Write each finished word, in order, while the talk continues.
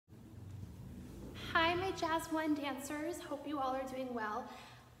Hi Jazz One dancers, hope you all are doing well.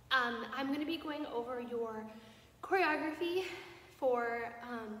 I'm going to be going over your choreography for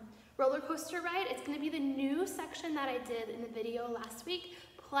roller coaster ride. It's going to be the new section that I did in the video last week,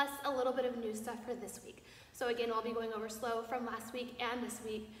 plus a little bit of new stuff for this week. So again, I'll be going over slow from last week and this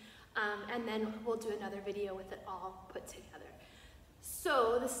week, and then we'll do another video with it all put together.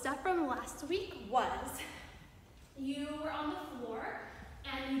 So the stuff from last week was, you were on the floor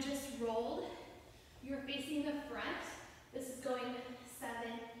and you just rolled. You're facing the front. This is going 7,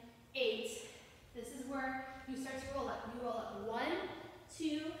 8. This is where you start to roll up. You roll up 1,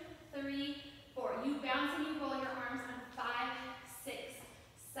 2, 3, 4. You bounce and you roll your arms on 5, 6,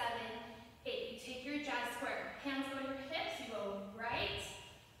 7, 8. You take your jazz square. Hands go to your hips. You go right,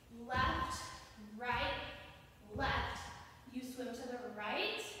 left, right, left. You swim to the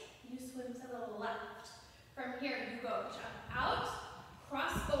right. You swim to the left. From here, you go jump out,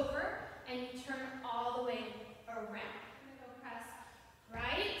 cross over, and you turn all the way around. You're gonna go press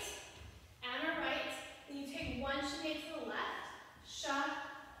right and a right. Then you take one chalet to the left.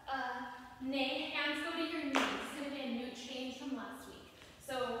 Nay. Hands go to your knees. It's gonna be a new change from last week.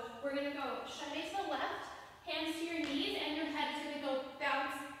 So we're gonna go chalet to the left, hands to your knees, and your head is gonna go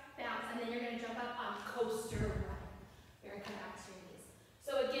bounce, bounce, and then you're gonna jump up on coaster run. You're gonna come back to your knees.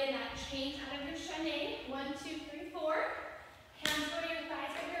 So again, that change out of your chalet. 1, 2, 3, 4. Hands go to your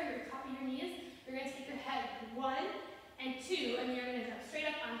thighs right here, your top of your knees. You're going to take your head 1 and 2, and you're going to jump straight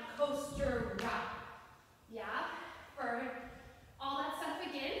up on coaster run. Yeah? For all that stuff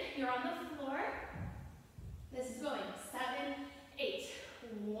again, you're on the floor. This is going 7, 8.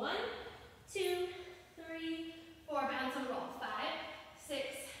 1, 2, 3, 4. Bounce and roll. 5, 6,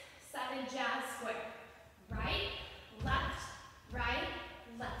 7. Jazz square. Right, left, right,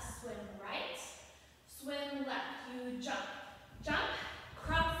 left. Swim right, swim left. You jump. Jump,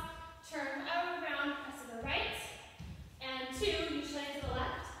 cross, turn around, press to the right, and 2, you chalet to the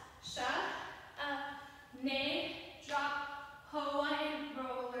left, nay, drop, Hawaiian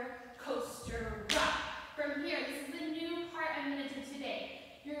roller coaster rock. From here, this is the new part I'm going to do today.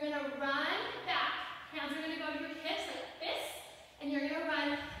 You're going to run back, hands are going to go to your hips like this, and you're going to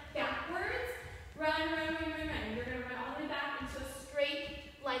run backwards, run, run, run, run, run. You're going to run all the way back into a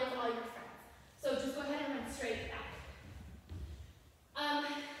straight line with all your friends. So just go ahead and run straight back.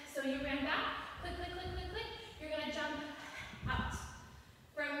 So you ran back, click, click, click, click, click. You're going to jump out.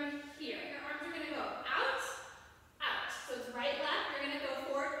 From here, your arms are going to go out, out. So it's right, left. You're going to go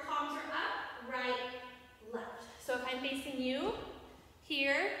forward, palms are up, right, left. So if I'm facing you,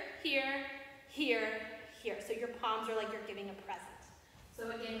 here, here, here, here. So your palms are like you're giving a present.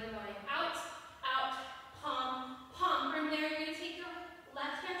 So again, we're going out, out, palm, palm. From there, you're going to take your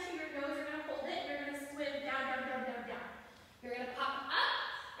left hand to your nose. You're going to hold it. You're going to swim down, down, down, down, down. You're going to pop